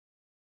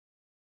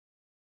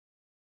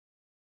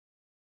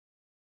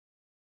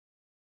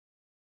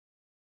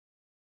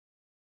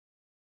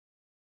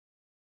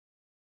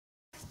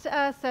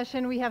last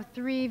session, we have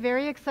three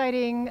very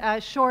exciting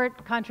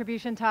short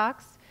contribution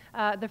talks.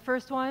 The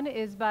first one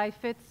is by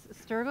Fitz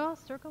Sturgill.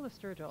 Sturgill or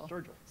Sturgill?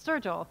 Sturgill.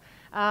 Sturgill.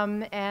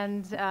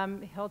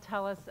 And he'll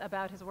tell us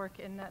about his work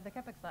in the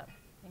CAPEX lab.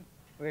 Thanks.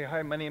 Okay,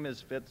 hi, my name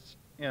is Fitz.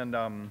 And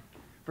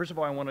first of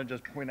all, I want to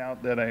just point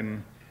out that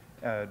I'm,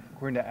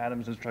 according to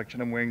Adam's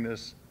instruction, I'm wearing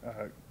this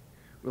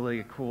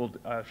really cool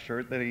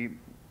shirt that he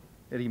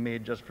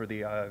made just for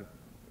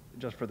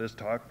this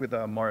talk with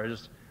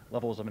Mars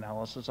levels of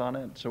analysis on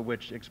it, so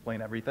which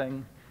explain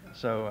everything.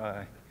 So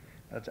I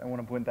want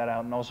to point that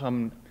out. And also,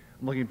 I'm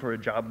looking for a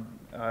job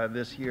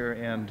this year,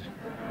 and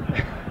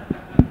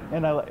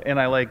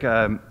I like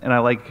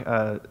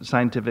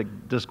scientific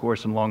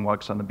discourse and long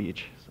walks on the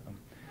beach.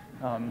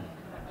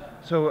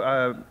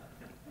 So,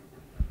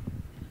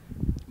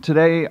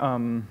 today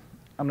I'm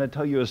going to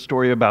tell you a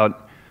story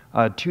about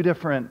two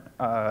different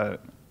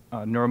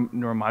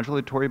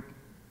neuromodulatory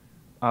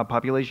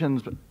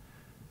populations.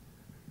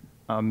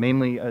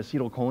 Mainly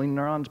acetylcholine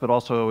neurons, but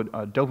also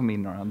dopamine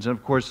neurons. And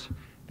of course,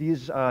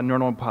 these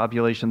neuronal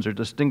populations are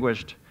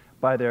distinguished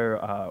by their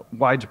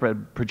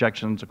widespread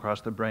projections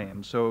across the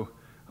brain. So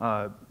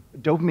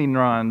dopamine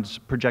neurons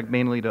project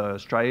mainly to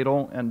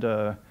striatal and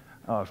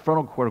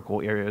frontal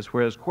cortical areas,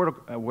 whereas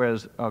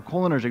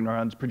cholinergic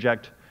neurons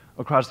project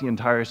across the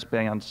entire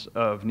span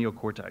of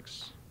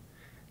neocortex.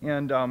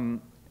 And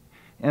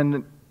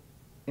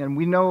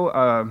we know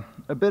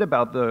a bit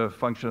about the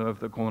function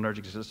of the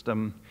cholinergic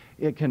system.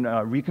 It can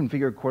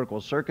reconfigure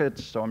cortical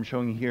circuits. So I'm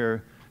showing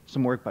here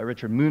some work by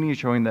Richard Mooney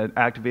showing that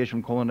activation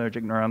of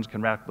cholinergic neurons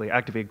can rapidly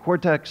activate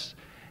cortex.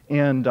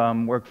 And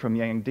work from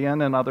Yang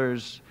Dan and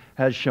others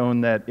has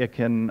shown that it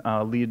can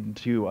lead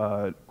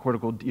to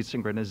cortical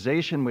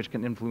desynchronization, which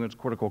can influence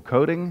cortical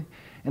coding.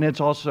 And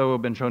it's also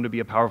been shown to be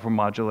a powerful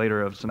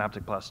modulator of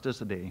synaptic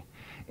plasticity.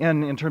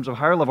 And in terms of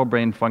higher level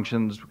brain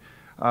functions,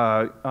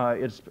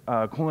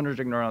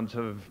 cholinergic neurons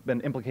have been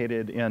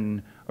implicated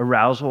in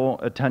arousal,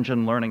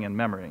 attention, learning, and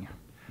memory.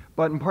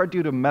 But in part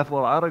due to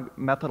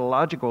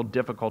methodological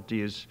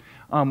difficulties,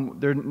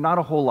 there are not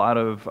a whole lot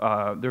of,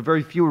 there are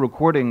very few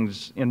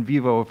recordings in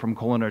vivo from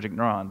cholinergic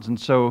neurons. And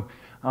so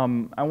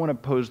I want to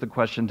pose the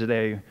question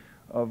today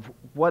of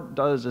what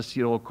does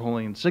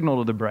acetylcholine signal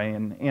to the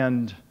brain?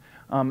 And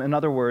in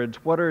other words,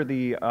 what are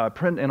the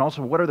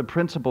what are the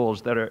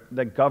principles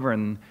that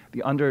govern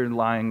the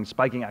underlying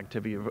spiking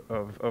activity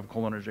of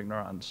cholinergic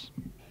neurons?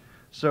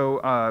 So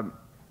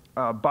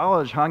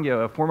Balazs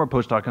Hangya, a former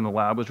postdoc in the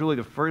lab, was really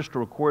the first to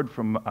record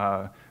from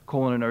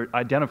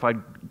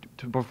identified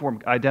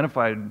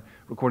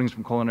recordings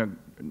from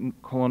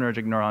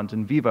cholinergic neurons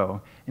in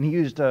vivo, and he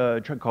used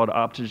a trick called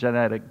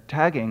optogenetic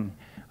tagging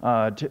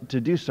to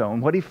do so.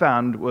 And what he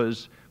found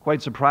was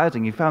quite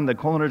surprising. He found that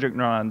cholinergic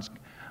neurons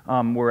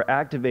were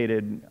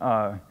activated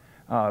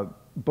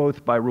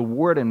both by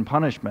reward and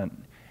punishment,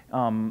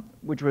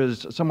 which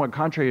was somewhat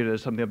contrary to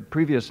some of the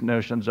previous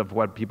notions of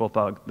what people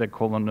thought that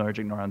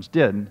cholinergic neurons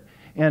did.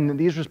 And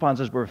these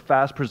responses were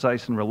fast,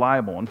 precise, and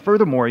reliable. And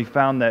furthermore, he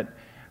found that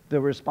the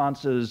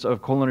responses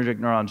of cholinergic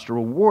neurons to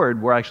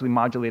reward were actually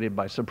modulated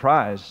by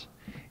surprise.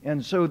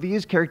 And so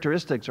these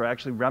characteristics are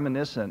actually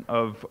reminiscent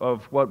of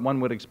what one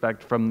would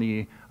expect from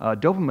the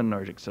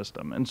dopaminergic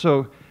system. And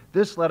so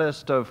this led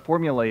us to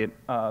formulate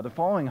the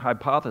following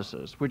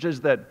hypothesis, which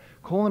is that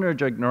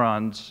cholinergic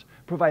neurons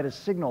provide a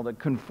signal that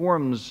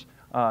conforms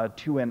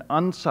to an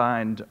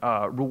unsigned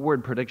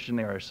reward prediction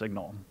error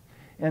signal.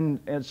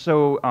 And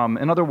so,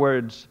 in other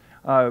words,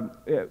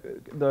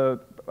 the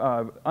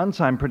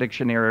unsigned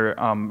prediction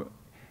error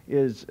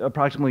is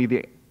approximately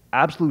the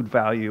absolute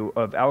value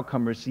of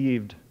outcome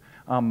received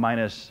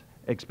minus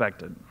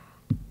expected.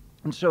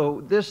 And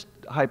so this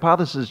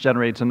hypothesis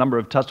generates a number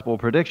of testable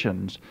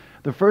predictions.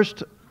 The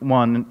first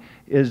one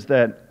is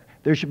that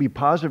there should be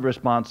positive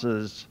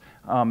responses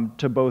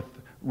to both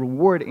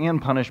reward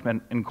and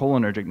punishment in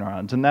cholinergic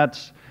neurons. And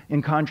that's in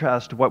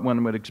contrast to what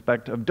one would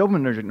expect of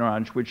dopaminergic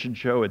neurons, which should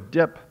show a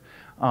dip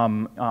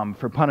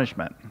for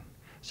punishment.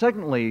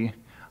 Secondly,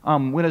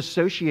 when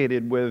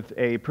associated with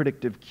a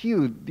predictive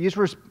cue, these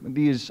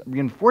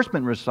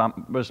reinforcement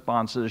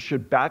responses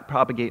should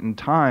backpropagate in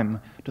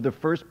time to the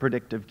first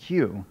predictive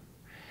cue.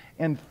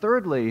 And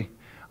thirdly,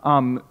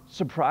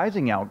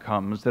 surprising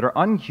outcomes that are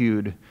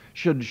uncued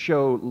should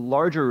show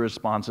larger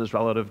responses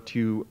relative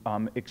to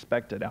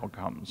expected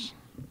outcomes.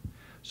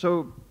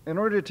 So in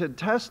order to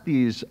test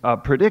these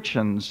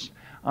predictions,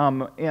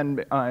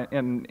 and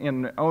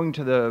owing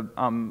to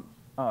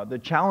the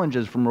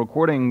challenges from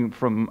recording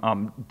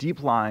from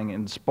deep-lying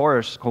and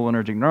sparse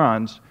cholinergic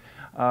neurons,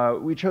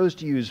 we chose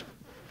to use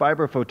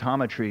fiber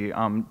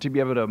photometry to be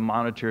able to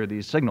monitor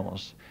these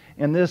signals.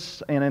 And what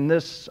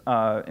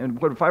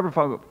fiber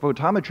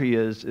photometry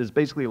is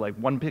basically like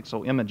one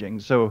pixel imaging.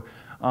 So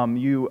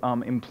you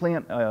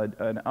implant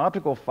an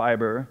optical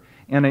fiber,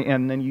 and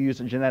then you use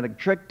a genetic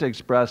trick to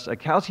express a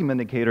calcium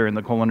indicator in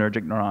the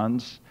cholinergic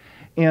neurons.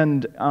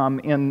 And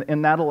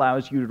that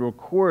allows you to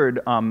record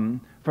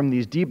from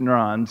these deep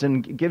neurons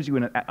and gives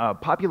you a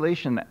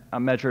population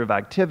measure of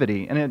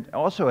activity. And it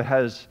also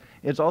has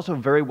it's also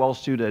very well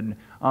suited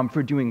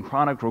for doing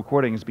chronic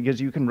recordings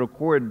because you can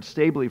record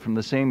stably from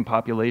the same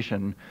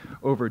population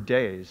over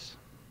days.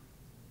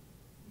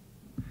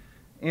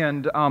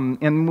 And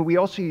we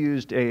also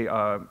used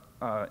and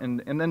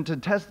then to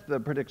test the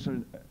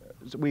prediction,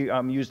 we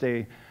used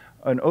an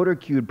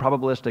odor-cued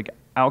probabilistic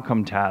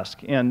outcome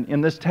task. And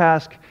in this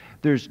task,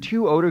 there's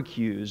two odor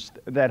cues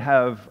that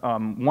have,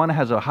 one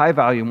has a high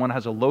value and one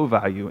has a low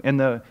value. And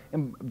the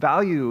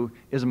value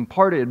is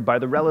imparted by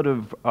the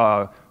relative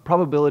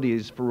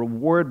probabilities for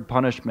reward,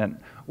 punishment,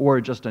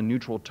 or just a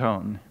neutral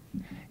tone.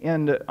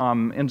 And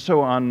so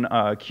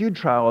on cued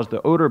trials,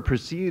 the odor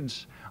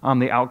precedes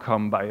the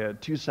outcome by a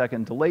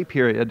 2-second delay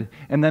period,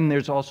 and then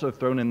there's also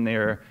thrown in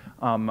there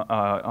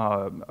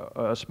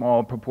a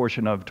small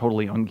proportion of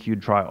totally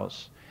uncued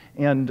trials.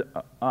 And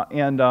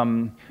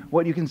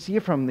what you can see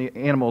from the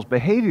animal's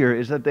behavior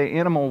is that the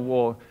animal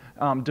will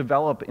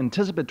develop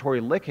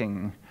anticipatory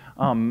licking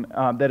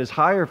that is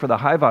higher for the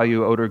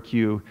high-value odor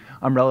cue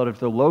relative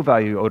to the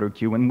low-value odor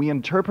cue. And we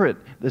interpret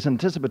this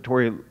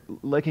anticipatory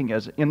licking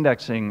as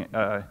indexing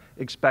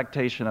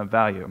expectation of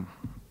value.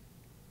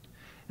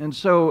 And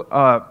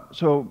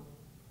so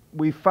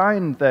we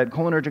find that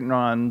cholinergic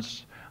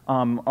neurons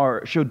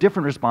show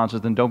different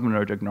responses than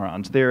dopaminergic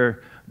neurons.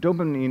 Their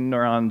dopamine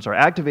neurons are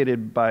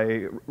activated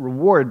by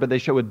reward, but they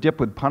show a dip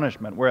with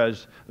punishment,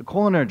 whereas the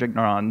cholinergic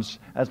neurons,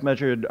 as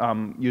measured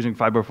using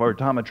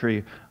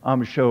photometry,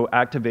 show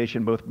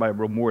activation both by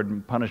reward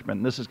and punishment.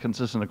 And this is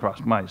consistent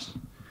across mice.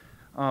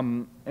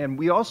 And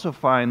we also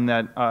find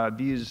that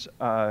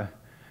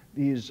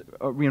these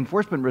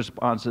reinforcement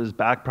responses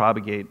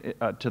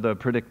backpropagate to the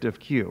predictive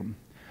cue.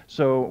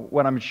 So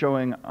what I'm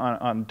showing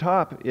on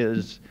top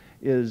is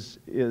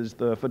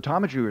the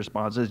photometry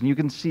responses, and you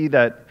can see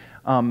that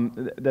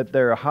that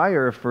they're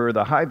higher for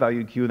the high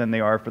value cue than they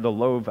are for the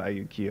low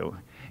value cue.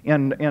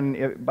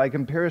 And by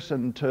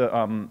comparison to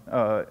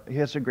a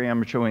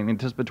histogram showing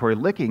anticipatory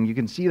licking, you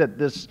can see that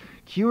this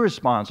cue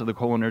response of the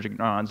cholinergic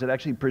neurons, it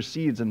actually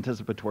precedes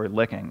anticipatory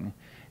licking.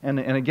 And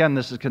again,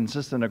 this is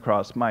consistent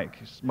across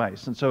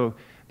mice. And so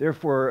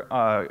therefore,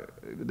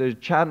 the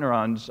chat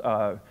neurons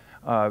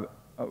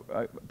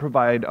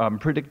provide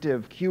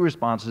predictive cue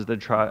responses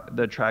that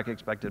track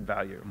expected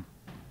value.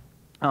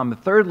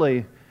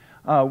 Thirdly,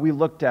 we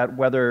looked at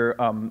whether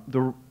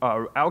the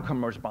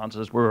outcome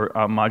responses were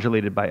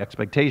modulated by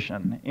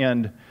expectation,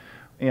 and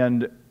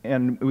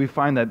we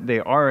find that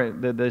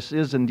that this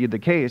is indeed the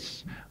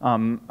case.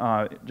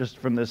 Just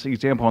from this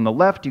example on the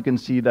left, you can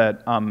see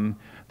that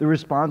the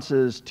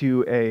responses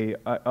to a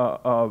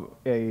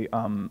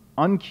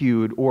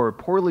uncued or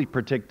poorly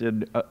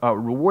predicted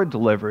reward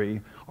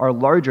delivery are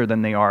larger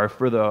than they are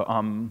for the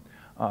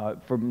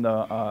from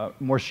the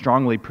more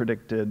strongly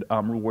predicted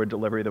reward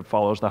delivery that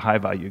follows the high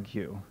value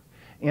cue.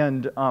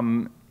 And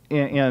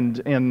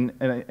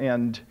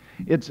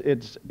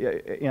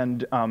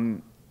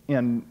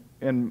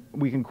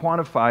we can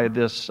quantify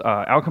this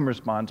outcome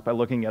response by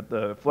looking at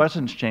the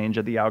fluorescence change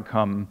at the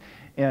outcome,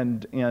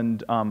 and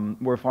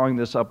we're following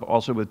this up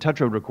also with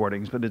tetrode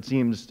recordings. But it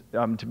seems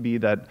to be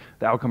that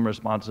the outcome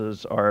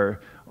responses are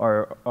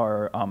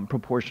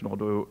proportional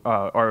to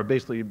are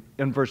basically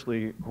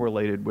inversely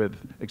correlated with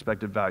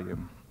expected value.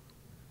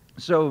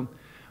 So.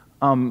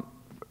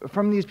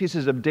 From these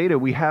pieces of data,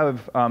 we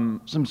have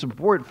some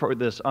support for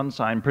this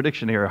unsigned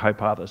prediction error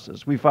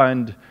hypothesis. We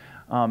find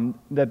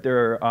that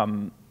they're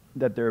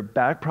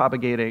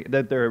backpropagating,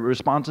 that there are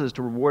responses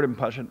to reward and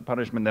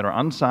punishment that are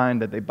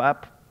unsigned, that they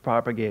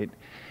backpropagate,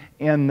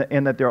 and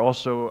that they're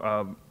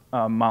also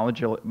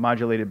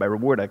modulated by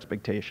reward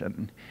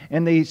expectation.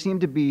 And they seem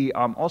to be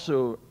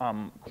also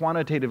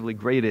quantitatively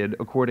graded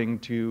according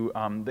to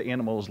the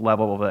animal's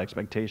level of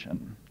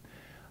expectation.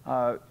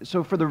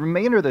 So for the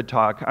remainder of the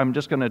talk, I'm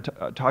just going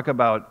to talk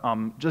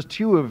about just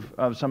two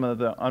of some of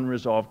the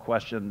unresolved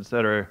questions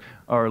that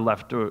are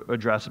left to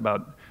address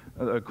about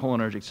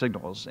cholinergic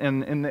signals.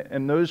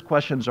 And those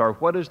questions are,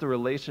 what is the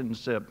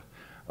relationship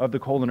of the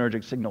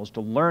cholinergic signals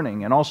to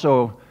learning, and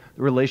also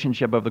the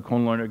relationship of the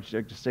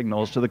cholinergic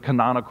signals to the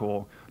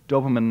canonical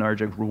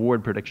dopaminergic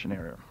reward prediction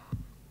error?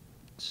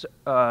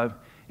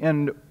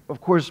 And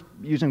of course,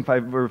 using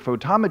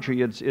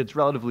photometry, it's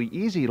relatively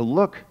easy to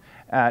look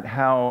at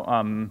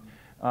how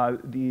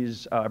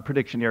these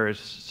prediction error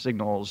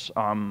signals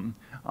come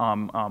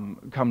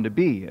to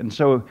be. And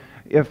so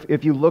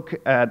if you look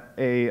at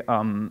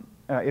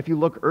if you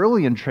look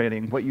early in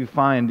training, what you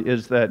find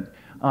is that,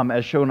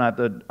 as shown at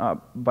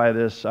by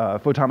this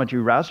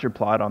photometry raster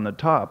plot on the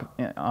top,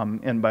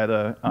 and by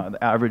the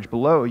average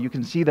below, you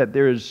can see that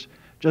there's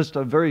just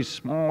a very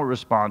small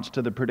response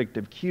to the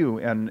predictive cue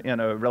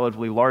and a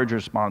relatively large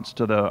response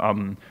to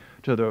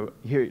the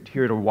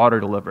here to water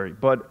delivery.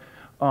 But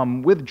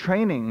with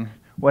training,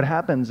 what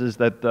happens is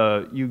that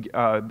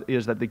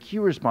the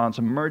cue response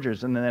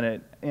emerges, and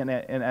then and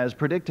as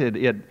predicted,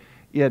 it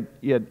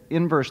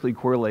inversely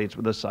correlates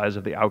with the size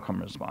of the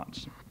outcome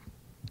response.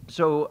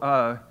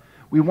 So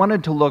we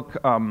wanted to look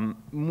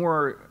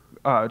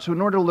so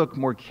in order to look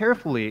more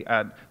carefully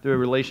at the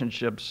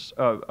relationships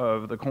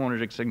of the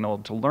cholinergic signal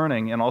to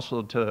learning, and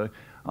also to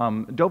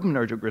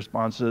dopaminergic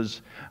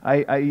responses,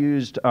 I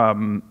used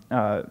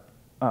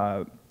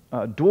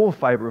dual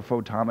fiber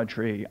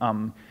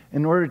photometry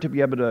in order to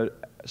be able to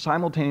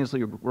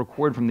simultaneously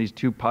record from these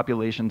two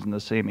populations in the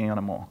same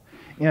animal.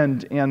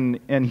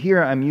 And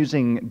here I'm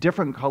using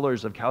different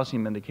colors of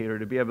calcium indicator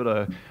to be able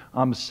to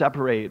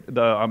separate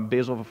the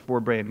basal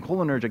forebrain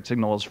cholinergic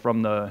signals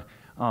from the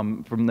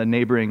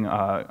neighboring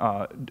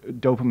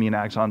dopamine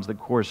axons that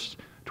course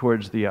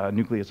towards the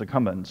nucleus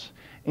accumbens.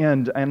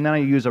 And then I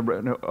use a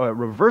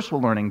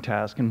reversal learning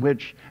task in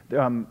which,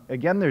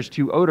 again, there's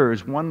two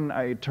odors. One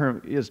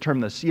is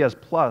termed the CS+,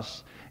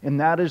 and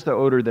that is the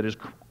odor that is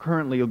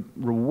currently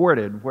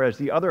rewarded, whereas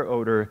the other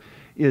odor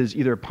is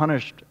either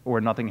punished or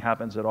nothing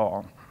happens at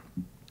all.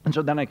 And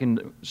so then I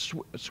can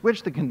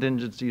switch the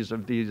contingencies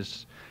of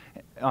these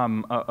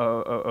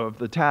of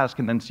the task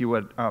and then see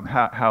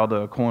how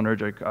the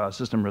cholinergic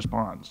system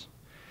responds.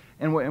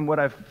 And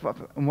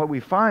what we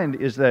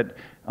find is that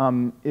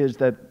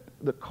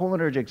the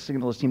cholinergic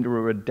signals seem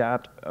to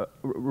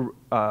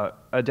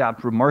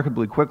adapt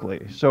remarkably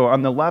quickly. So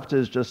on the left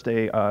is just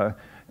a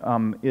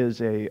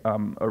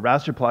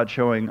raster plot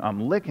showing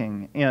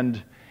licking,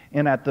 and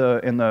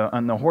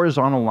on the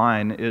horizontal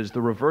line is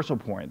the reversal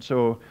point.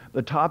 So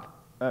the top,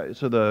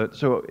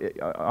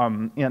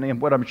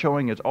 and what I'm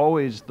showing is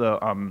always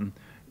the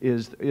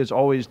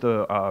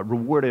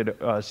rewarded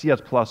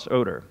CS+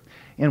 odor.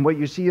 And what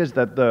you see is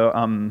that the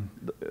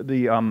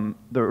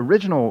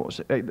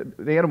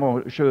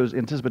animal shows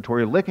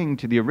anticipatory licking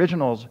to the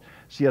original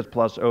CS+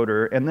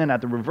 odor, and then at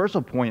the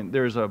reversal point,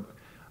 there's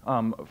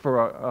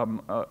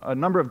for a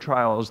number of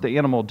trials, the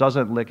animal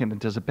doesn't lick in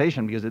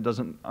anticipation because it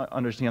doesn't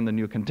understand the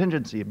new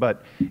contingency,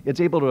 but it's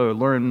able to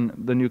learn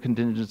the new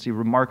contingency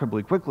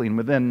remarkably quickly, and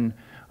within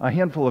a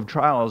handful of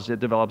trials, it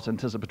develops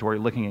anticipatory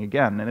licking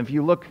again. And if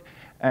you look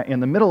in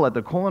the middle at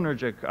the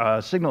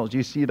cholinergic signals,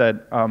 you see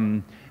that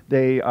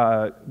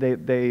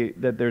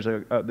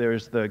that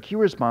there's the cue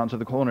response of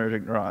the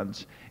cholinergic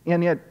neurons,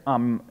 and yet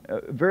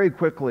very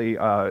quickly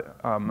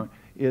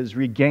is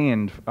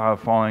regained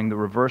following the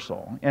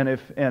reversal.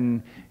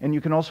 And you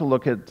can also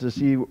look to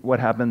see what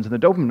happens in the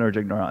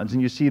dopaminergic neurons,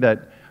 and you see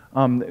that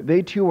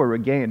they too are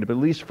regained, but at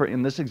least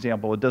in this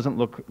example, it doesn't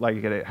look like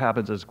it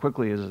happens as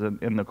quickly as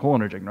in the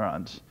cholinergic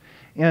neurons.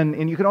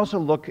 And you can also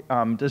look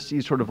to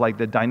see sort of like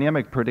the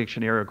dynamic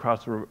prediction error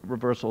across the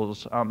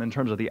reversals in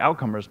terms of the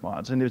outcome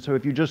response. And so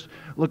if you just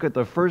look at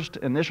the first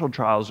initial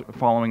trials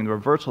following the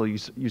reversal, you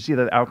see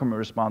that outcome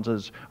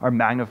responses are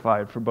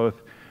magnified for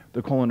both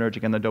the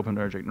cholinergic and the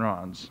dopaminergic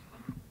neurons.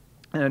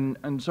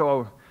 And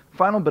so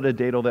final bit of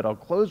data that I'll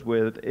close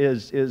with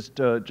is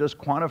to just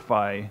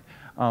quantify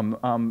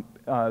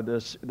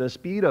the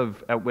speed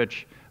at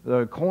which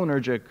the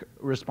cholinergic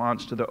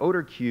response to the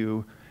odor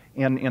cue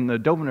and the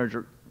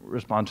dopaminergic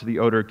response to the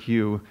odor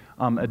cue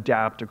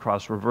adapt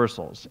across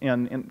reversals.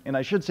 And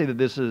I should say that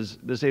this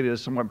data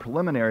is somewhat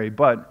preliminary,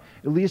 but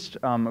at least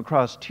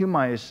across 2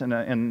 mice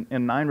and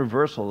 9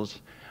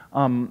 reversals,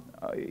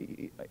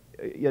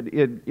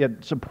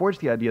 it supports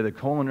the idea that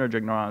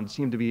cholinergic neurons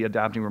seem to be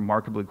adapting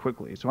remarkably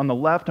quickly. So on the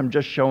left, I'm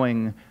just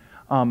showing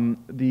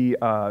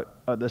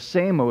the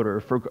same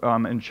odor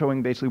and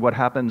showing basically what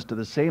happens to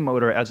the same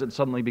odor as it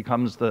suddenly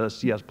becomes the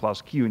CS+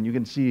 cue. And you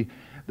can see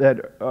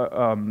that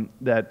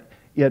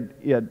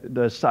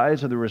the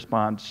size of the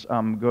response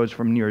goes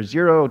from near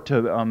 0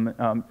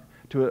 to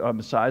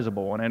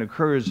sizable, and it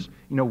occurs,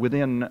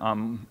 within.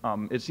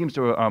 It seems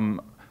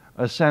to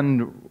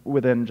ascend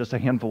within just a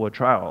handful of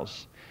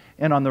trials.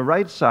 And on the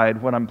right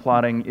side, what I'm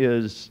plotting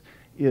is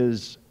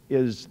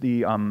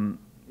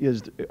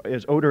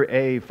odor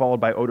A followed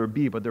by odor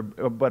B, but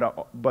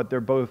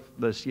they're both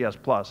the CS+.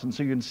 And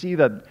so you can see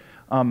that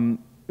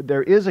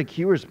there is a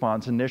cue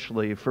response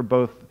initially for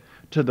both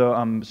to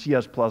the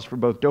CS+ for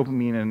both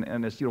dopamine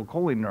and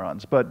acetylcholine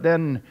neurons, but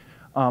then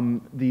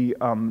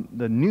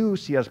the new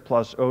CS+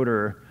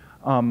 odor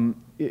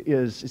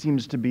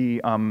seems to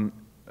be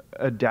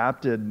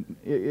adapted.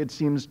 It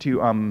seems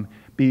to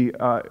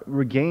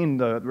regain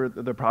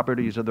the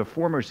properties of the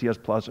former CS+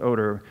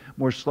 odor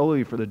more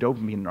slowly for the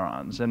dopamine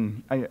neurons,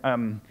 and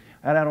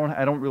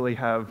I don't really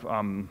have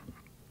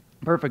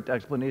perfect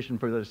explanation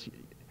for this.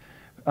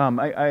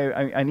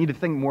 I need to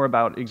think more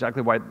about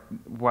exactly why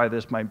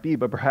this might be,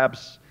 but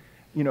perhaps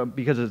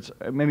because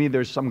maybe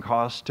there's some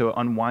cost to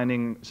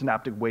unwinding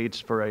synaptic weights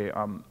for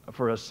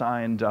a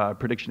signed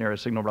prediction error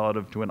signal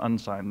relative to an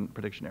unsigned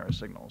prediction error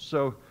signal.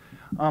 So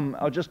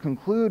I'll just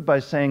conclude by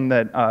saying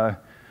that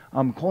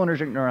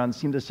cholinergic neurons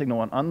seem to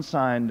signal an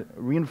unsigned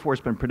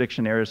reinforcement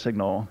prediction error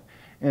signal,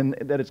 and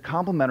that it's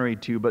complementary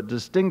to but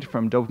distinct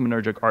from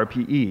dopaminergic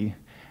RPE.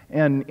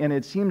 And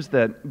it seems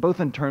that both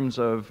in terms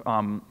of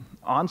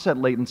onset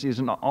latencies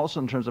and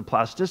also in terms of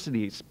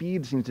plasticity,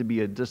 speed seems to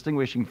be a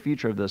distinguishing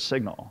feature of this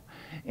signal.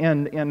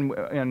 And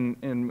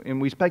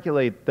we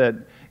speculate that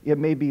it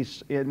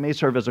may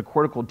serve as a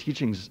cortical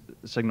teaching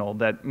signal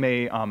that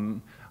may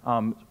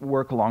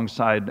work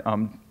alongside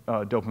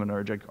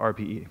dopaminergic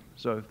RPE.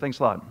 So thanks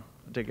a lot.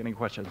 I'll take any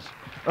questions.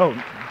 Oh,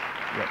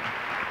 yeah.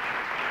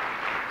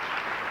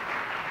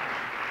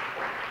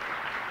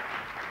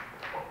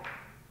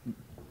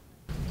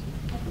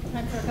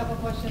 answer a couple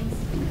questions.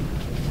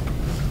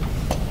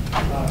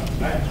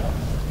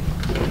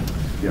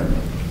 Yeah.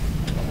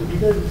 Have you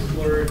guys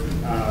explored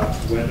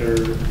whether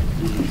the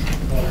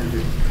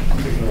cholinergic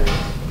signals,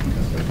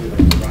 especially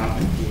like the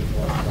RAF and P+,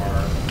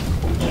 are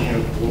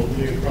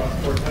globally across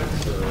cortex,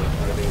 or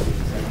are they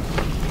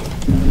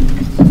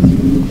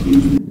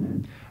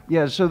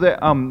Yeah, so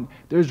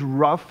there's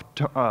rough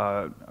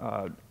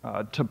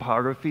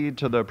topography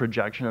to the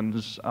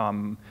projections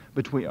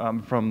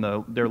between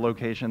from their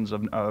locations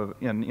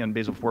in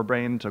basal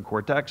forebrain to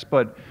cortex.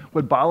 But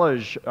what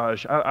Balazs,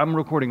 I'm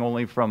recording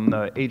only from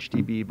the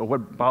HDB, but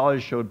what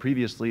Balazs showed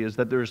previously is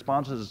that the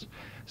responses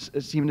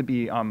seem to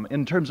be,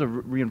 in terms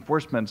of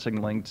reinforcement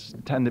signaling,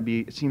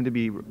 seem to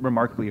be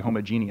remarkably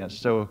homogeneous.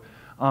 So.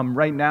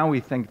 Right now, we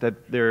think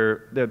that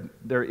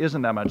there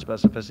isn't that much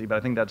specificity, but I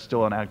think that's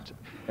still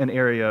an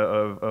area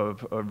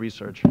of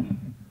research.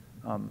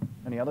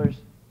 Any others?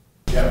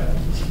 Yeah.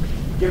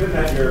 Given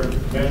that you're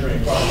measuring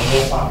across the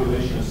whole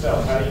population of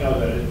cells, how do you know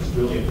that it's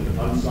really an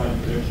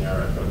unsigned prediction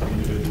error of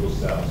individual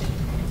cells?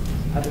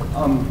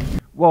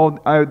 Well,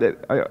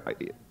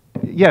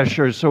 yeah,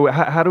 sure. So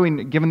how do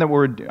we, given that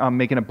we're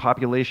making a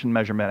population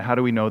measurement, how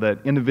do we know that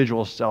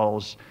individual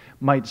cells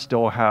might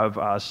still have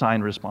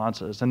signed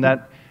responses? And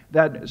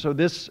so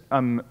this,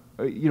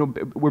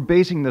 we're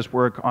basing this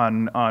work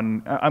on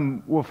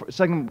well,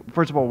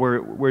 first of all,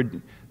 we're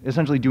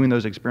essentially doing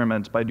those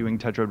experiments by doing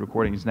tetrode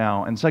recordings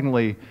now. And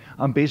secondly,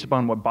 based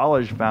upon what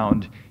Balazs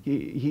found,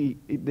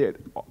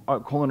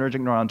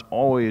 cholinergic neurons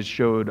always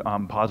showed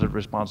positive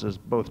responses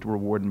both to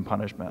reward and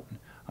punishment.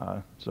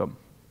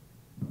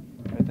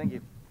 Thank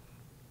you.